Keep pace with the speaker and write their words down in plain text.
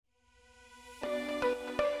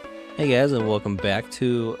Hey guys, and welcome back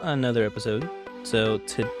to another episode. So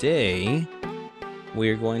today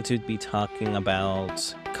we're going to be talking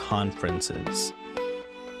about conferences.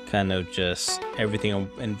 Kind of just everything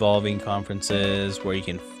involving conferences, where you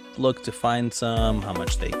can look to find some, how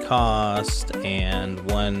much they cost, and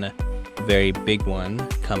one very big one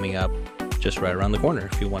coming up just right around the corner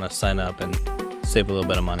if you want to sign up and save a little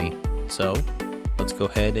bit of money. So let's go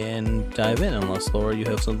ahead and dive in, unless Laura, you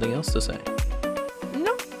have something else to say.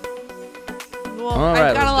 Nope. Well,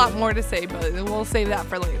 I've got a lot more to say, but we'll save that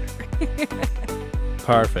for later.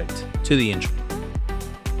 Perfect. To the intro.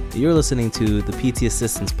 You're listening to the PT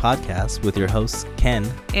Assistants Podcast with your hosts,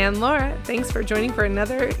 Ken and Laura. Thanks for joining for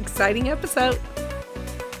another exciting episode.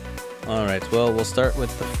 All right. Well, we'll start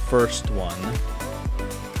with the first one.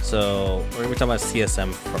 So we're going to talk about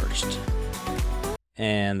CSM first.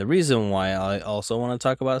 And the reason why I also want to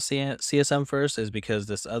talk about CSM first is because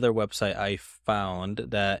this other website I found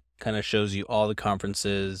that kind of shows you all the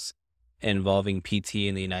conferences involving PT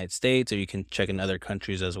in the United States, or you can check in other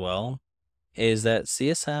countries as well, is that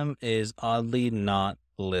CSM is oddly not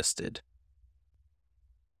listed.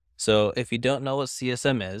 So if you don't know what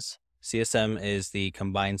CSM is the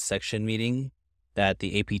combined section meeting that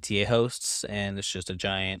the APTA hosts, and it's just a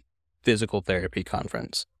giant physical therapy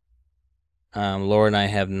conference. Laura and I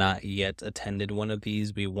have not yet attended one of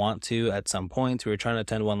these. We want to at some point. We were trying to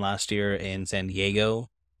attend one last year in San Diego,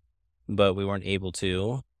 but we weren't able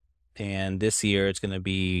to. And this year it's going to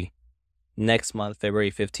be next month,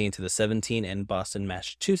 February 15th to the 17th in Boston,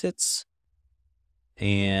 Massachusetts.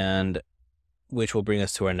 And which will bring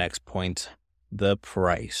us to our next point, the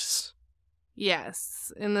price.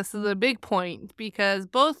 Yes, and this is a big point because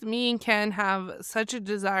both me and Ken have such a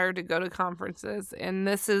desire to go to conferences, and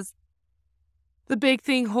this is the big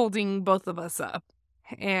thing holding both of us up,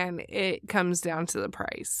 and it comes down to the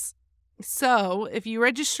price. So if you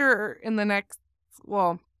register in the next,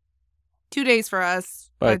 2 days for us,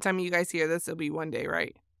 by the time you guys hear this, it'll be 1 day,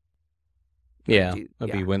 right? Yeah,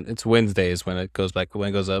 be when it's Wednesdays when it goes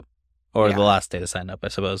up, or the last day to sign up, I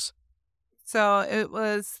suppose. So it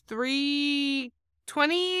was $320,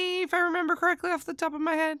 if I remember correctly off the top of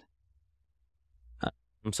my head.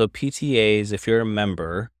 So PTAs, if you're a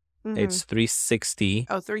member, it's $360.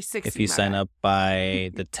 Oh, $360 if you sign up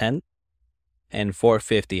by the 10th, and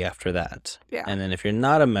 $450 after that. Yeah. And then if you're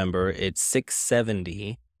not a member, it's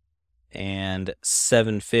 $670 and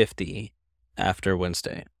 $750 after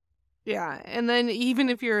Wednesday. Yeah, and then even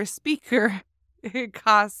if you're a speaker, it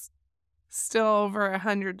costs still over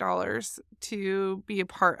 $100 to be a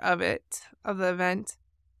part of the event.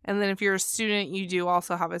 And then if you're a student, you do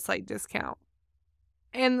also have a slight discount.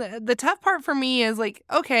 And the tough part for me is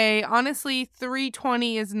okay, honestly,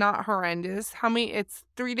 $320 is not horrendous. It's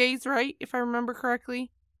 3 days, right? If I remember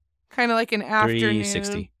correctly. Kind of like an afternoon.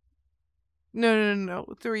 $360. No.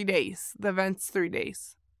 3 days. The event's 3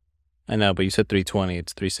 days. I know, but you said $320.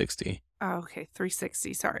 It's $360. Oh, okay.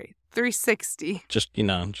 $360. Sorry. $360.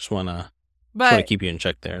 Just want to keep you in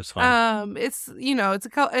check there. It's fine. It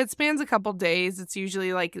spans a couple days. It's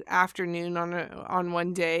usually afternoon on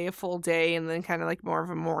 1 day, a full day, and then kind of more of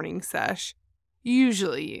a morning sesh.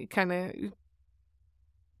 Usually, kind of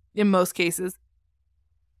in most cases.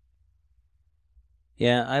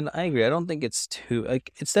 Yeah, I agree. I don't think it's too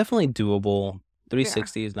it's definitely doable.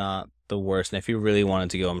 $360 is not the worst, and if you really wanted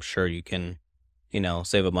to go, I'm sure you can,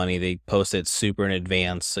 save up money. They post it super in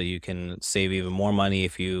advance, so you can save even more money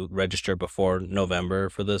if you register before November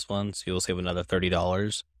for this one. So you'll save another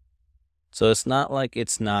 $30. So it's not like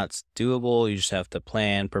it's not doable. You just have to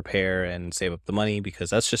plan, prepare, and save up the money, because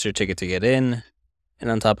that's just your ticket to get in.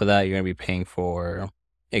 And on top of that, you're going to be paying for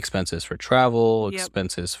expenses for travel,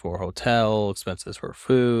 expenses for hotel, expenses for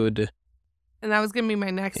food. And that was going to be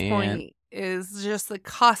my next point. Is just the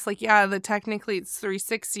cost. Technically it's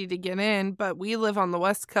 $360 to get in, but we live on the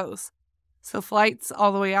West Coast. So flights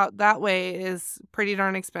all the way out that way is pretty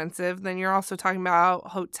darn expensive. Then you're also talking about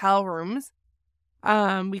hotel rooms,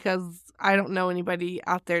 because I don't know anybody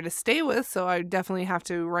out there to stay with. So I definitely have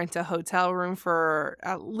to rent a hotel room for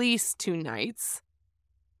at least 2 nights.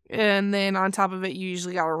 And then on top of it, you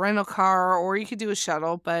usually got a rental car, or you could do a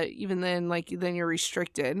shuttle, but even then, then you're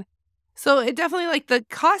restricted. So it definitely, the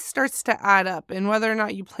cost starts to add up, and whether or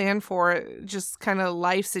not you plan for it, just kind of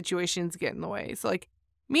life situations get in the way. So,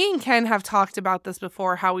 me and Ken have talked about this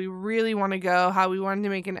before, how we really want to go, how we wanted to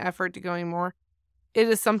make an effort to going more. It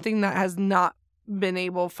is something that has not been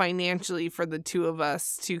able financially for the two of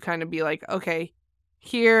us to kind of be okay,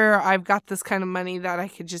 here, I've got this kind of money that I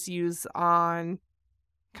could just use on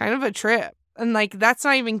kind of a trip. And that's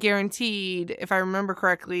not even guaranteed, if I remember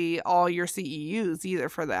correctly, all your CEUs either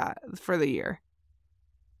for the year.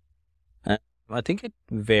 I think it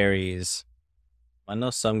varies. I know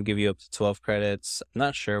some give you up to 12 credits. I'm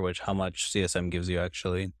not sure how much CSM gives you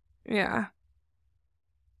actually. Yeah.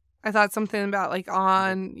 I thought something about like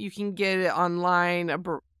you can get it online,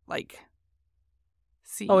 like.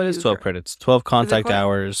 Oh, it is 12 credits. 12 contact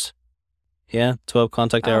hours. Yeah, 12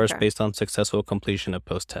 contact hours based on successful completion of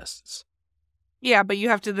post tests. Yeah, but you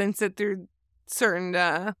have to then sit through certain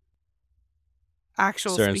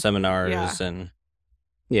seminars and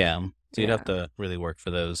so you'd have to really work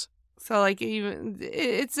for those. So like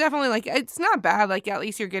it's definitely like it's not bad. Like at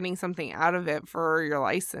least you're getting something out of it for your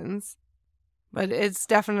license. But it's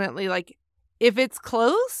definitely like if it's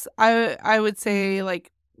close, I would say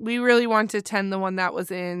like we really want to attend the one that was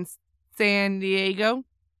in San Diego.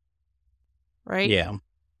 Right? Yeah.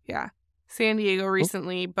 Yeah. San Diego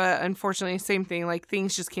recently, but unfortunately same thing. Like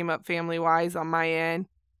things just came up family wise on my end.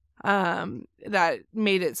 That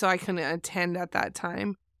made it so I couldn't attend at that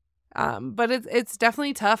time. But it's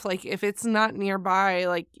definitely tough. Like if it's not nearby,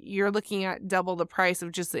 like you're looking at double the price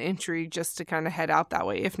of just the entry just to kind of head out that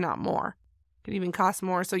way, if not more. Could even cost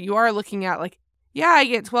more. So you are looking at like, yeah, I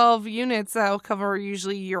get 12 units that'll cover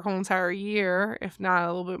usually your whole entire year, if not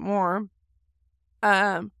a little bit more.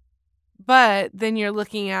 But then you're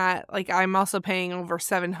looking at like I'm also paying over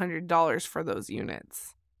 $700 for those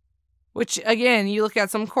units. Which again, you look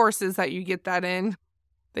at some courses that you get that in,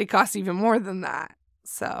 they cost even more than that.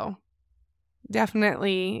 So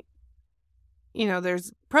definitely,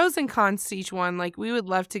 there's pros and cons to each one. Like we would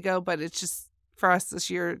love to go, but it's just for us this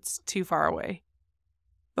year, it's too far away.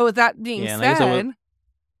 But with that being said,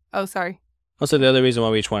 oh, sorry. Also, the other reason why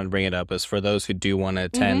we just wanted to bring it up is for those who do want to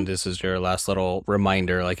attend, this is your last little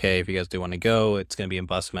reminder, like, hey, if you guys do want to go, it's going to be in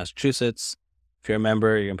Boston, Massachusetts. If you're a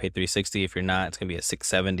member, you're going to pay $360. If you're not, it's going to be at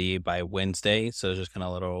 $670 by Wednesday. So it's just kind of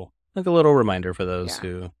a little reminder for those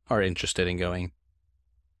who are interested in going.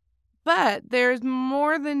 But there's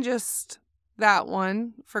more than just that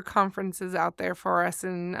one for conferences out there for us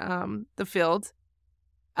in the field.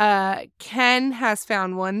 Ken has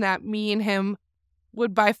found one that me and him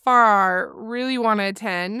would by far really want to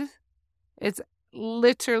attend. It's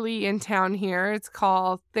literally in town here. It's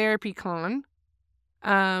called TherapyCon.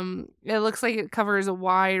 It looks like it covers a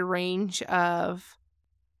wide range of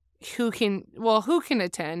who can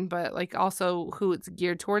attend, but like also who it's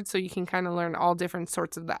geared towards, so you can kind of learn all different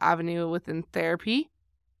sorts of the avenue within therapy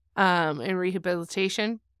and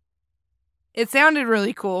rehabilitation. It sounded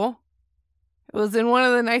really cool. It was in one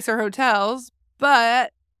of the nicer hotels,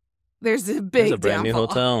 but there's a brand new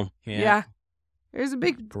hotel. Yeah. There's a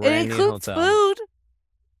big it includes food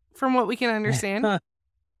from what we can understand.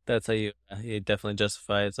 That's how you definitely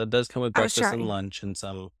justify it. So it does come with breakfast and lunch and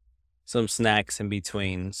some snacks in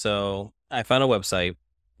between. So I found a website.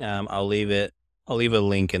 I'll leave a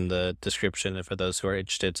link in the description for those who are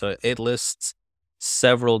interested. So it lists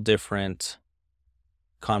several different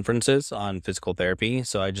conferences on physical therapy.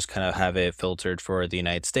 So I just kind of have it filtered for the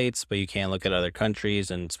United States, but you can look at other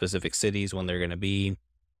countries and specific cities when they're going to be.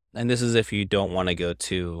 And this is if you don't want to go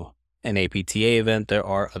to an APTA event, there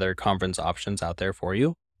are other conference options out there for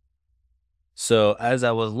you. So as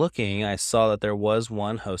I was looking, I saw that there was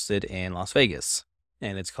one hosted in Las Vegas,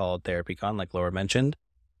 and it's called TherapyCon, like Laura mentioned.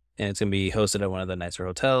 And it's going to be hosted at one of the nicer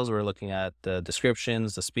hotels. We're looking at the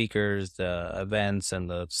descriptions, the speakers, the events, and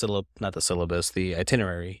the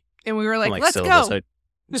itinerary. And we were like, let's go. So it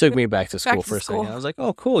took me back to school for a second. I was like,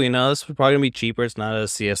 oh, cool. This is probably going to be cheaper. It's not a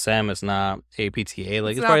CSM. It's not APTA.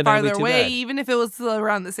 Like, it's probably not going to be too bad. Even if it was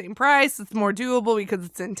around the same price, it's more doable because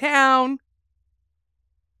it's in town.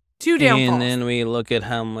 Two downfalls. And then we look at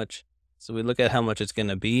how much. So we look at how much it's going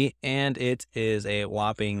to be, and it is a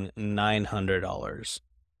whopping $900.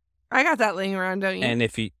 I got that laying around, don't you? And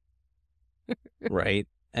if you, right.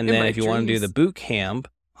 And then if you want to do the boot camp,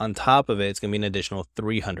 on top of it, it's going to be an additional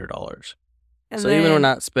 $300. So even we're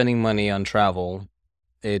not spending money on travel,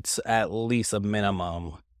 it's at least a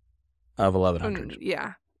minimum of $1,100.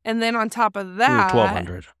 Yeah. And then on top of that,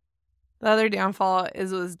 $1,200. The other downfall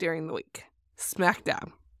was during the week. Smack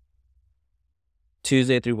dab.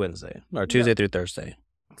 Tuesday through Wednesday, or Tuesday through Thursday.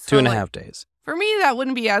 So 2.5 days. For me, that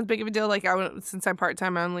wouldn't be as big of a deal. Like since I'm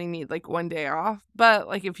part-time, I only need like 1 day off. But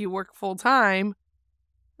like if you work full-time,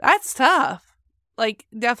 that's tough. Like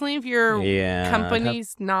definitely if your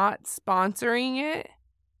company's not sponsoring it,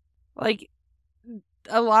 like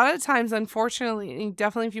a lot of times, unfortunately,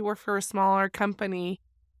 definitely if you work for a smaller company,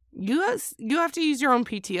 you have to use your own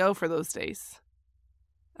PTO for those days.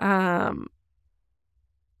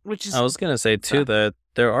 Which is, I was going to say too that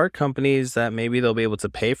there are companies that maybe they'll be able to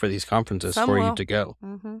pay for these conferences for you to go.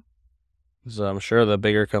 Mm-hmm. So I'm sure the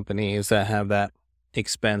bigger companies that have that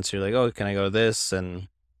expense, you're like, oh, can I go to this? And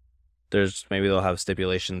maybe they'll have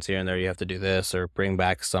stipulations here and there. You have to do this or bring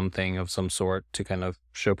back something of some sort to kind of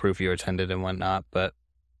show proof you attended and whatnot. But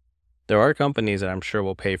there are companies that I'm sure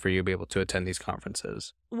will pay for you to be able to attend these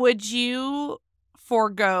conferences. Would you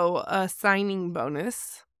forego a signing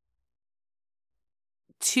bonus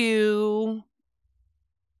to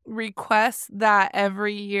request that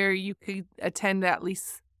every year you could attend at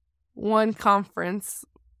least one conference?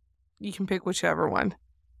 You can pick whichever one.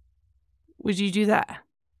 Would you do that?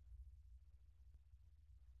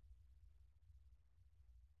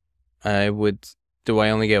 I would. Do I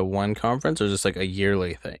only get one conference or is this like a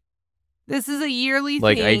yearly thing? This is a yearly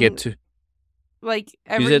Like thing. I get to. Like You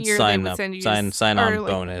every said year they sign would up, send you sign or, on like,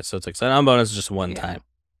 bonus. So it's like sign on bonus is just one Yeah. time.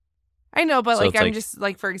 I know, but So like it's I'm like- just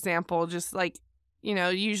like, for example, just like, you know,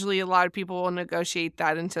 usually a lot of people will negotiate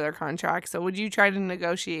that into their contract. So would you try to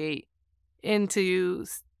negotiate into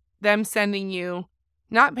them sending you,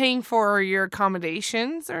 not paying for your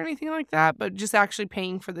accommodations or anything like that, but just actually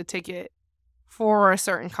paying for the ticket for a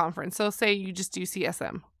certain conference? So say you just do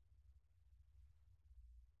CSM.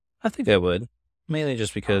 I think I would. Mainly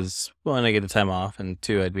just because, one, I get the time off, and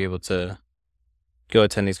two, I'd be able to go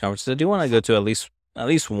attend these conferences. I do want to go to at least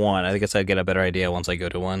one. I guess I'd get a better idea once I go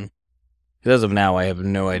to one. Because as of now, I have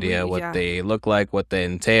no idea what Yeah. they look like, what they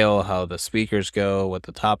entail, how the speakers go, what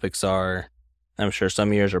the topics are. I'm sure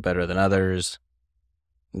some years are better than others.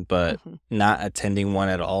 But not attending one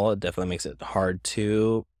at all, it definitely makes it hard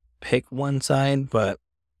to pick one side. But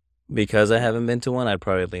because I haven't been to one, I'd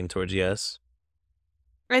probably lean towards yes.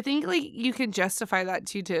 I think like you can justify that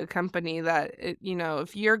too to a company that you know,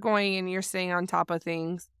 if you're going and you're staying on top of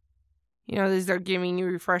things, you know, these are giving you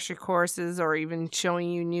refresher courses or even showing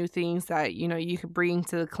you new things that, you know, you could bring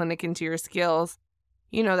to the clinic into your skills,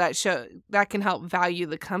 you know, that can help value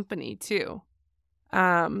the company too.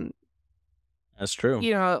 That's true.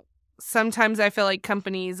 You know, sometimes I feel like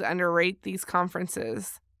companies underrate these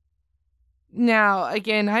conferences. Now,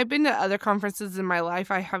 again, I've been to other conferences in my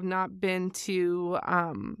life. I have not been to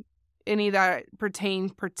any that pertain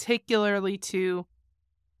particularly to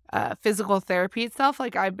physical therapy itself.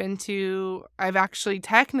 Like I've actually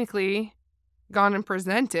technically gone and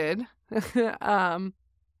presented at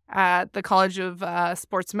the College of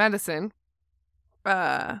Sports Medicine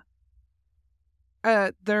at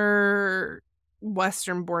their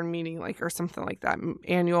Western board meeting, like, or something like that,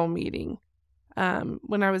 annual meeting.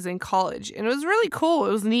 When I was in college, and it was really cool.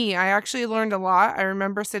 It was neat. I actually learned a lot. I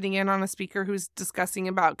remember sitting in on a speaker who's discussing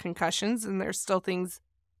about concussions, and there's still things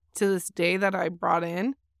to this day that I brought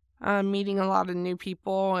in, meeting a lot of new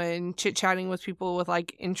people and chit-chatting with people with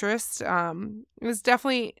like interest. It's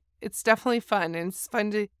definitely fun, and it's fun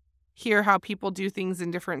to hear how people do things in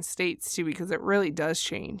different states too, because it really does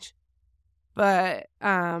change. But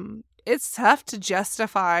it's tough to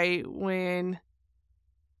justify when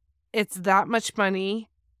it's that much money.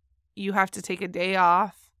 You have to take a day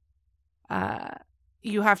off.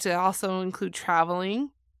 You have to also include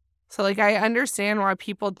traveling. So, like, I understand why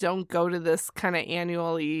people don't go to this kind of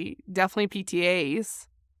annually, definitely PTAs,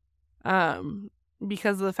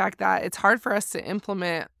 because of the fact that it's hard for us to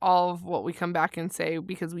implement all of what we come back and say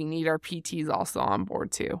because we need our PTs also on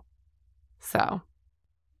board too. So.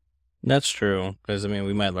 That's true. Because, I mean,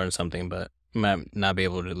 we might learn something, but we might not be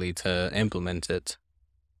able to implement it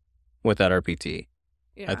without our PT.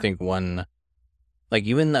 Yeah. I think one, like,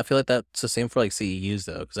 even I feel like that's the same for like CEUs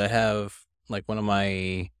though, because I have like one of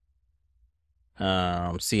my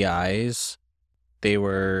CIs, they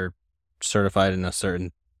were certified in a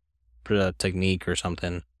certain technique or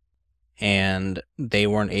something, and they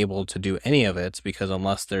weren't able to do any of it because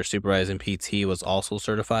unless their supervising PT was also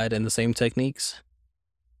certified in the same techniques,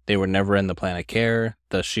 they were never in the plan of care,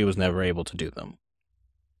 thus she was never able to do them.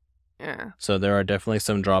 Yeah. So there are definitely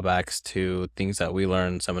some drawbacks to things that we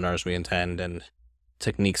learn, seminars we attend, and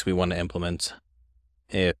techniques we want to implement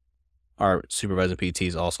if our supervising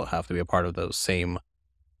PTs also have to be a part of those same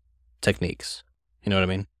techniques. You know what I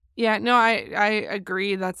mean? Yeah, no, I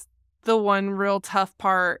agree. That's the one real tough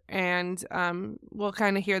part, and we'll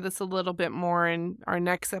kind of hear this a little bit more in our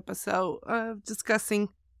next episode of discussing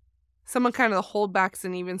some of kind of the holdbacks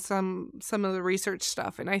and even some of the research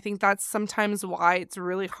stuff. And I think that's sometimes why it's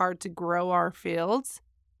really hard to grow our fields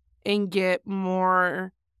and get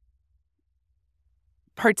more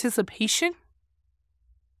participation,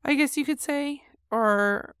 I guess you could say,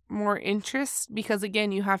 or more interest, because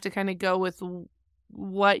again, you have to kind of go with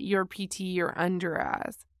what your PT you're under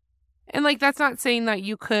as. And like, that's not saying that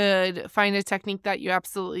you could find a technique that you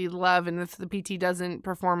absolutely love, and if the PT doesn't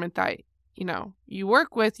perform at that, you know, you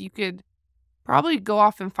work with, you could probably go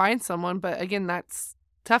off and find someone. But again, that's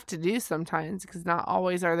tough to do sometimes because not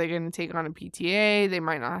always are they going to take on a PTA. They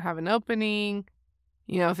might not have an opening.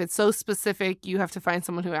 You know, if it's so specific, you have to find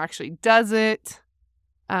someone who actually does it.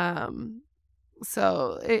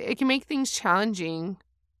 So it can make things challenging.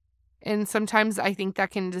 And sometimes I think that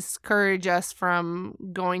can discourage us from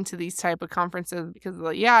going to these type of conferences because,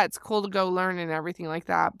 yeah, it's cool to go learn and everything like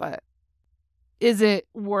that. But is it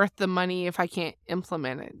worth the money if I can't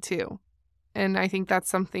implement it too? And I think that's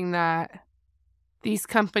something that these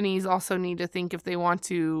companies also need to think if they want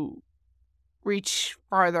to reach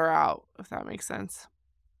farther out, if that makes sense.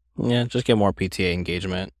 Yeah, just get more PTA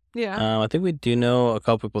engagement. Yeah. I think we do know a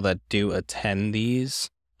couple people that do attend these.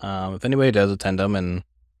 If anybody does attend them and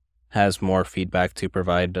has more feedback to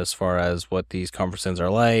provide as far as what these conferences are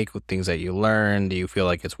like, what things that you learn, do you feel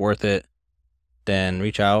like it's worth it, then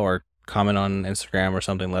reach out or comment on Instagram or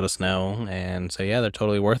something, let us know and say, yeah, they're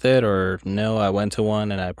totally worth it, or no, I went to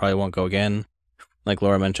one and I probably won't go again. Like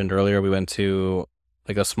Laura mentioned earlier, we went to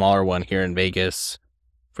like a smaller one here in Vegas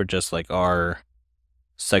for just like our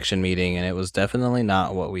section meeting, and it was definitely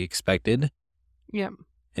not what we expected. Yep.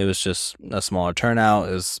 It was just a smaller turnout.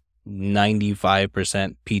 It was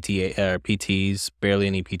 95% PTs, barely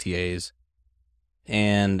any PTAs.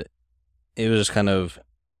 And it was just kind of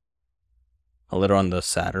a little on the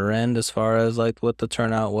sadder end as far as like what the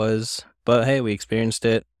turnout was. But hey, we experienced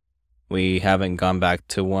it. We haven't gone back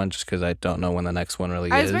to one just because I don't know when the next one really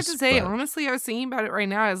is. I was about to say, honestly, I was thinking about it right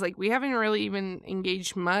now. I was like, we haven't really even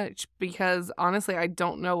engaged much because honestly, I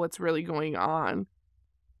don't know what's really going on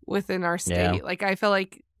within our state. Yeah. Like, I feel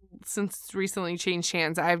like since it's recently changed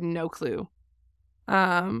hands, I have no clue.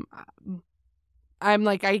 I'm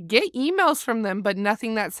like, I get emails from them, but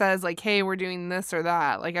nothing that says like, hey, we're doing this or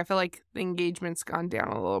that. Like, I feel like the engagement's gone down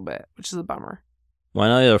a little bit, which is a bummer.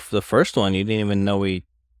 Well, I know the first one, you didn't even know we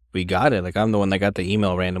got it. Like, I'm the one that got the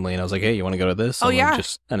email randomly, and I was like, hey, you want to go to this? Oh, and yeah. we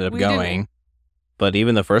just ended up going. Didn't. But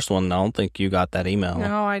even the first one, I don't think you got that email.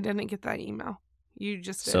 No, I didn't get that email. You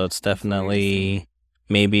just did. So it's definitely,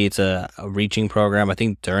 maybe it's a reaching program. I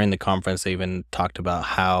think during the conference, they even talked about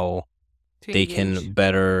how they can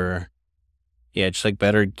better, just like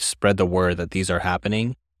better spread the word that these are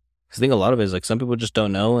happening. Because I think a lot of it is like some people just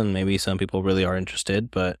don't know, and maybe some people really are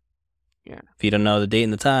interested, but yeah, if you don't know the date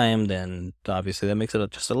and the time, then obviously that makes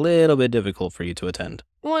it just a little bit difficult for you to attend.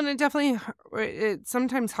 Well, and it's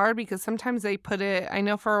sometimes hard because sometimes they put it, I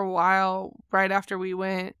know for a while, right after we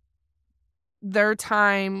went, their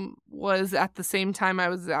time was at the same time I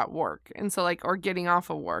was at work. And so like, or getting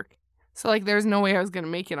off of work. So like, there's no way I was going to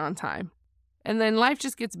make it on time. And then life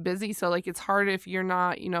just gets busy. So like, it's hard if you're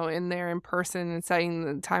not, in there in person and setting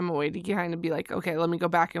the time away to kind of be like, okay, let me go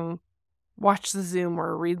back and watch the Zoom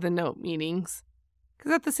or read the note meetings.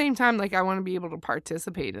 Because at the same time, like, I want to be able to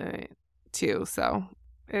participate in it too. So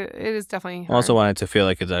it is definitely hard. I also wanted to feel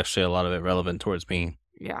like it's actually a lot of it relevant towards me.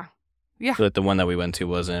 Yeah. Yeah. So that the one that we went to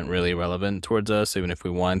wasn't really relevant towards us. Even if we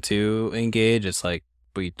want to engage, it's like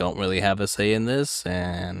we don't really have a say in this,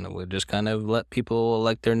 and we just kind of let people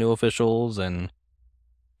elect their new officials and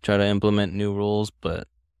try to implement new rules, but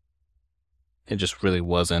it just really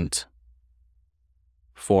wasn't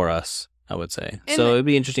for us, I would say. And so it'd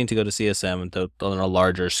be interesting to go to CSM on a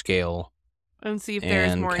larger scale and see if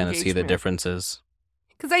there's more engagement. And kind of see the differences.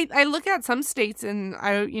 Because I look at some states and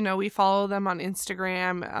we follow them on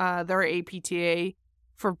Instagram. They're APTA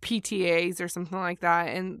for PTAs or something like that.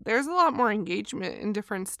 And there's a lot more engagement in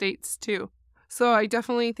different states too. So I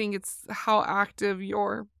definitely think it's how active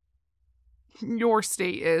your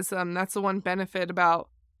state is. That's the one benefit about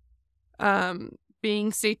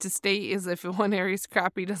being state to state is if one area is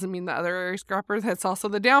crappy doesn't mean the other area is crappier. That's also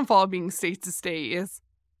the downfall of being state to state is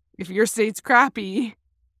if your state's crappy,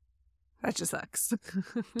 that just sucks.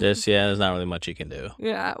 There's not really much you can do.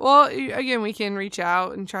 Yeah. Well, again, we can reach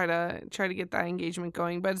out and try to get that engagement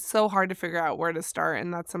going, but it's so hard to figure out where to start,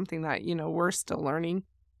 and that's something that, we're still learning.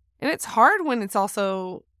 And it's hard when it's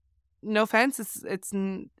also, no offense,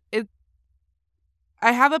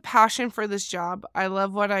 I have a passion for this job. I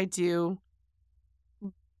love what I do,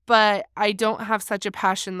 but I don't have such a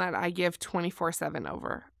passion that I give 24/7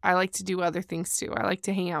 over. I like to do other things too. I like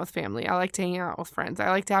to hang out with family. I like to hang out with friends. I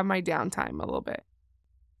like to have my downtime a little bit.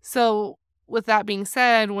 So with that being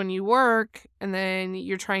said, when you work and then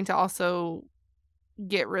you're trying to also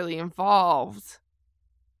get really involved,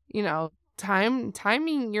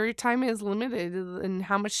 timing, your time is limited, and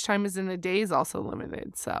how much time is in a day is also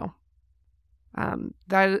limited. So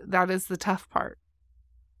that is the tough part,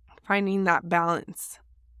 finding that balance.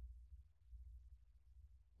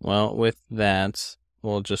 Well, with that,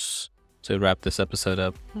 we'll just to wrap this episode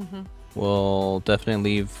up. Mm-hmm. We'll definitely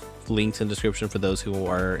leave links in the description for those who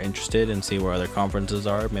are interested and see where other conferences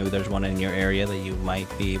are. Maybe there's one in your area that you might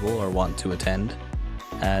be able or want to attend.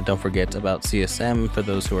 Don't forget about CSM for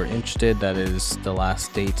those who are interested. That is the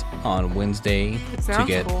last date on Wednesday to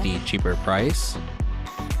get the cheaper price.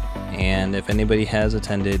 And if anybody has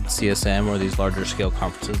attended CSM or these larger scale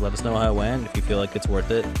conferences, let us know how it went. If you feel like it's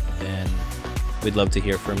worth it, then we'd love to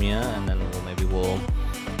hear from you, and then maybe we'll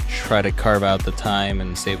try to carve out the time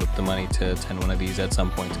and save up the money to attend one of these at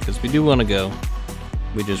some point, because we do want to go.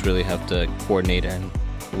 We just really have to coordinate and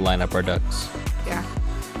line up our ducks. Yeah.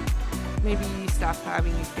 Maybe stop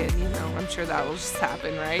having a kid, I'm sure that will just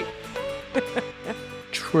happen, right?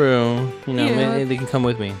 True. Maybe they can come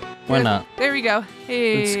with me. Why not? There we go.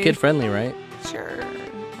 Hey. It's kid friendly, right? Sure.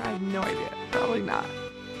 I have no idea. Probably not.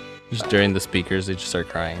 Just during the speakers, they just start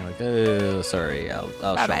crying. Like, oh, sorry, I'll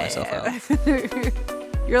show myself out.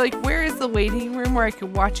 You're like, where is the waiting room where I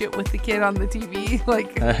can watch it with the kid on the TV?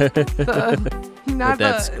 Like, the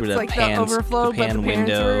overflow, but the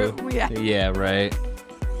window. Room. Yeah, right.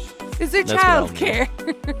 Is there child care?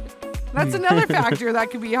 That's another factor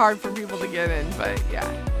that could be hard for people to get in, but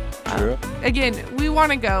yeah. True. Again, we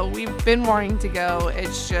want to go. We've been wanting to go.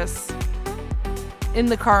 It's just in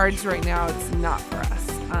the cards right now. It's not for us.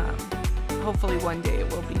 Hopefully one day it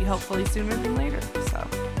will be. Hopefully sooner than later. So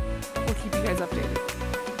we'll keep you guys updated.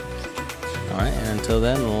 All right. And until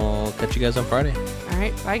then, we'll catch you guys on Friday. All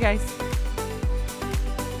right. Bye, guys.